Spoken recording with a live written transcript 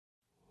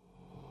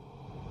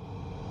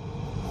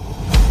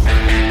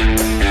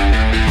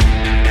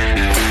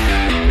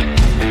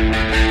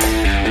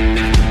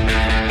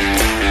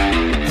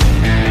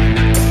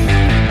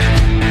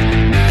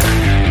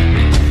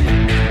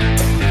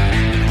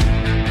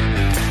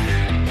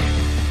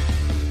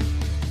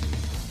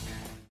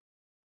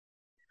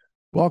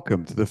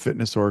Welcome to the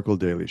Fitness Oracle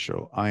Daily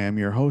Show. I am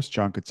your host,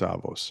 John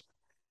Katsavos.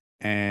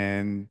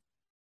 And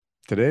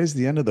today is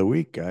the end of the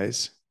week,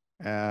 guys.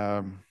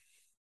 Um,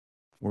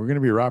 we're going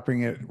to be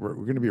wrapping it. We're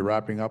going to be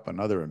wrapping up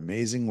another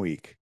amazing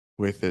week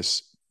with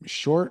this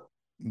short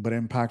but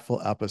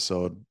impactful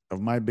episode of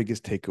my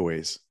biggest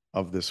takeaways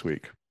of this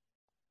week.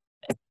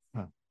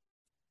 Huh.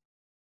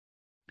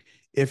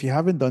 If you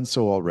haven't done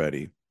so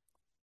already,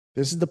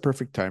 this is the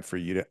perfect time for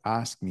you to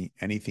ask me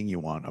anything you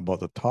want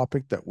about the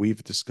topic that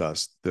we've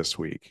discussed this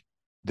week.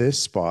 This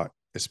spot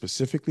is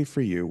specifically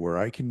for you where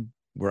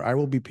I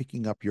will be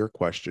picking up your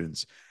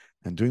questions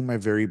and doing my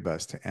very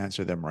best to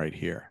answer them right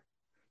here.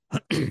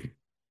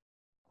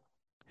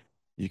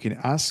 You can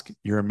ask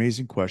your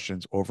amazing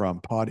questions over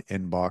on Pod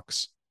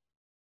Inbox.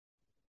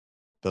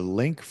 The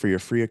link for your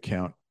free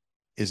account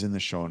is in the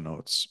show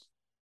notes.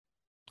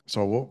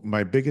 So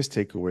my biggest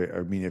takeaway,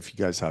 I mean, if you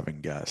guys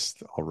haven't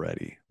guessed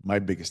already, my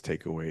biggest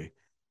takeaway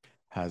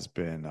has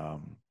been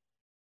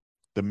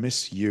the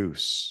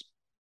misuse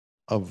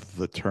of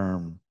the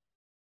term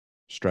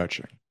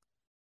stretching.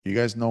 You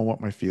guys know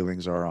what my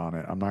feelings are on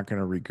it. I'm not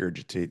going to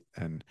regurgitate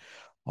and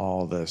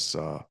all this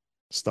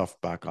stuff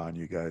back on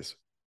you guys.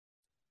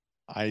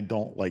 I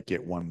don't like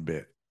it one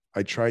bit.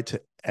 I try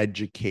to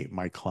educate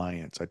my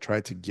clients. I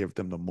try to give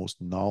them the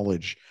most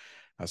knowledge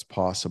as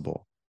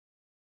possible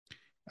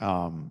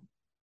um,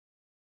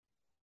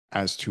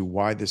 as to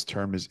why this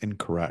term is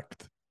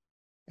incorrect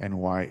and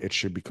why it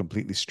should be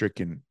completely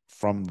stricken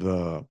from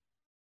the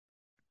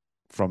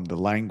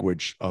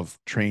language of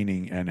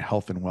training and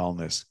health and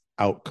wellness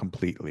out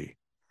completely.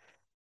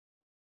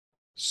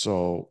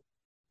 So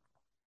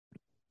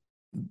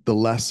the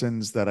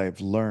lessons that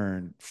I've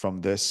learned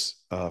from this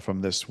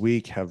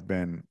week have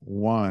been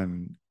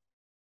one,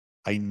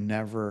 I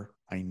never,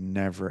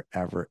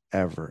 ever,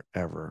 ever,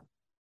 ever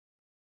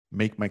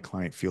make my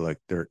client feel like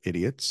they're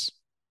idiots.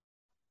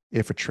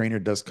 If a trainer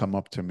does come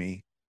up to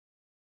me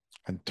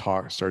and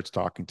starts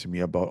talking to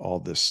me about all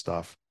this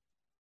stuff,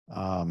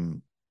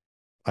 um,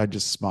 I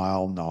just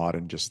smile, nod,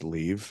 and just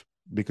leave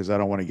because I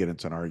don't want to get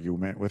into an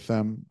argument with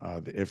them.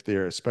 If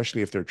they're,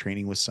 especially if they're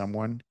training with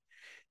someone,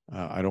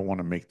 I don't want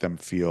to make them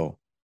feel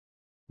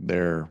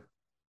they're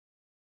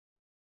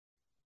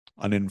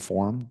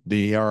uninformed.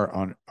 They are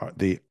on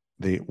they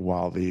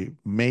while they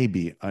may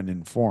be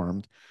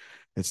uninformed,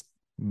 it's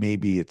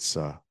maybe it's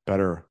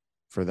better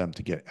for them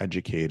to get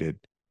educated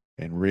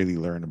and really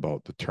learn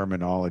about the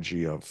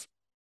terminology of,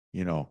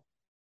 you know,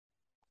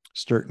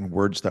 certain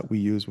words that we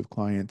use with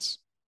clients,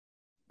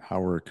 how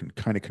we're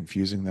kind of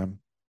confusing them.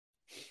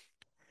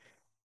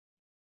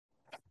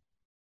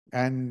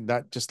 And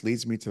that just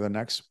leads me to the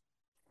next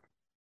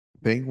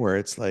thing where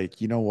it's like,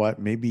 you know what,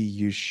 maybe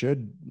you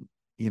should,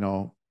 you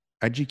know,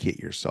 educate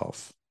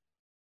yourself.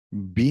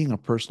 Being a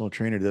personal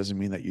trainer doesn't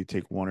mean that you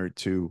take one or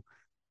two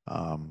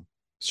um,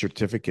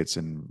 certificates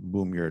and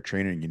boom, you're a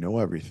trainer and you know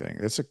everything.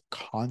 It's a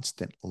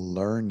constant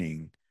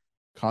learning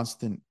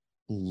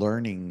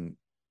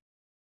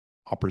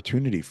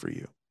opportunity for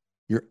you.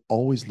 You're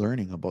always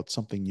learning about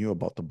something new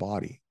about the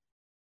body,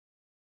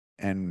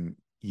 and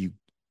you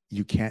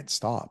can't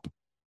stop.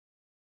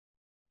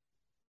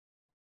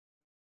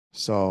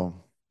 So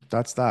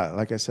that's that.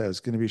 Like I said, it's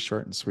going to be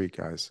short and sweet,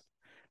 guys.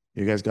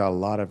 You guys got a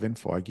lot of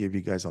info. I gave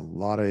you guys a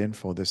lot of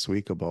info this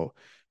week about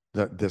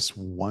this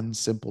one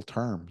simple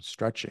term,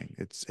 stretching.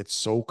 It's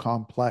so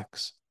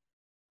complex,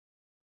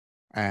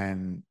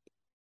 and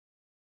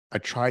I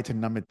try to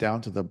numb it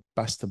down to the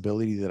best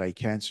ability that I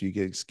can so you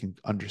guys can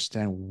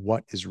understand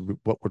what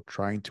we're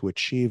trying to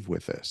achieve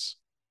with this.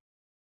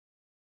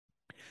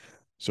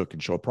 So it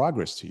can show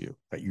progress to you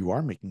that you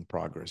are making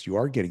progress. You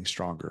are getting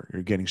stronger.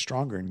 You're getting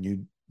stronger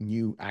in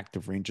new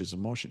active ranges of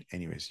motion.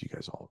 Anyways, you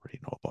guys already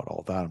know about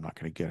all that. I'm not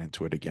going to get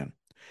into it again.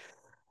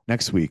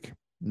 Next week.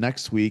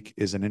 Next week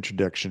is an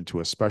introduction to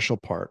a special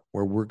part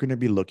where we're going to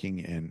be looking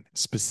in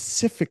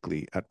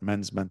specifically at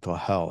men's mental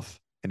health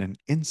and an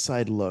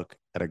inside look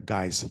at a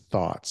guy's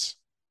thoughts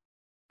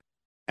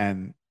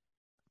and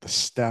the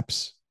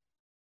steps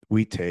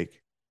we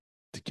take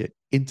to get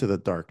into the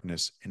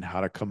darkness and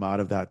how to come out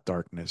of that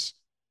darkness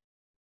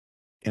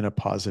in a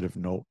positive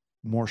note,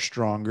 more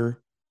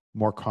stronger,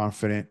 more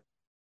confident,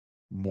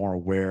 more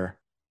aware,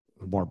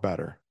 more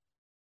better.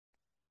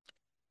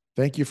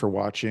 Thank you for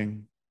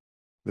watching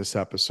this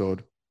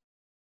episode.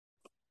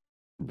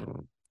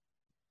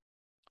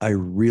 I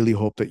really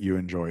hope that you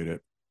enjoyed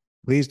it.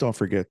 Please don't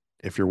forget,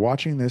 if you're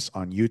watching this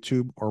on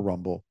YouTube or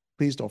Rumble,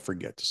 please don't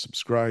forget to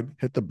subscribe,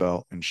 hit the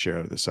bell, and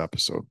share this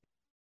episode.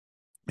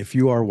 If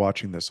you are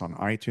watching this on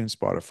iTunes,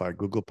 Spotify,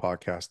 Google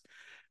Podcast,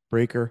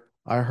 Breaker,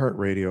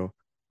 iHeartRadio,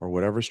 or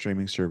whatever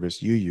streaming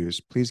service you use,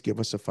 please give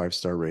us a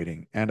 5-star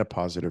rating and a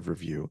positive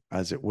review,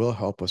 as it will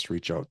help us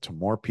reach out to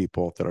more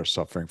people that are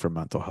suffering from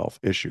mental health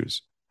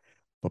issues.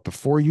 But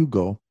before you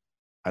go,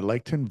 I'd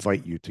like to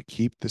invite you to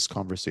keep this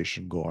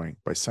conversation going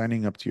by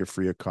signing up to your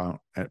free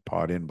account at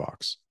Pod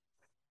Inbox.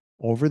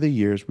 Over the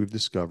years, we've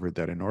discovered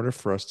that in order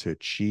for us to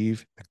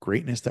achieve the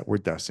greatness that we're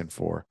destined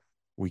for,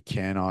 we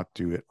cannot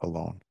do it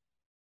alone.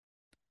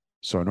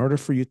 So in order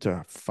for you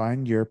to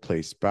find your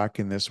place back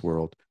in this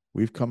world,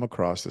 we've come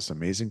across this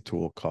amazing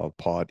tool called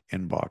Pod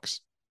Inbox,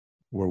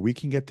 where we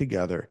can get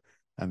together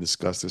and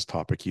discuss this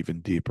topic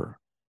even deeper.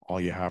 All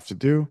you have to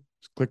do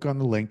is click on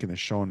the link in the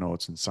show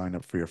notes and sign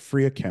up for your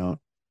free account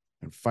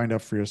and find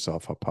out for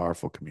yourself how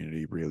powerful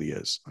community really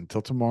is.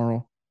 Until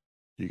tomorrow,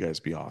 you guys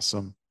be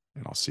awesome,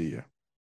 and I'll see you.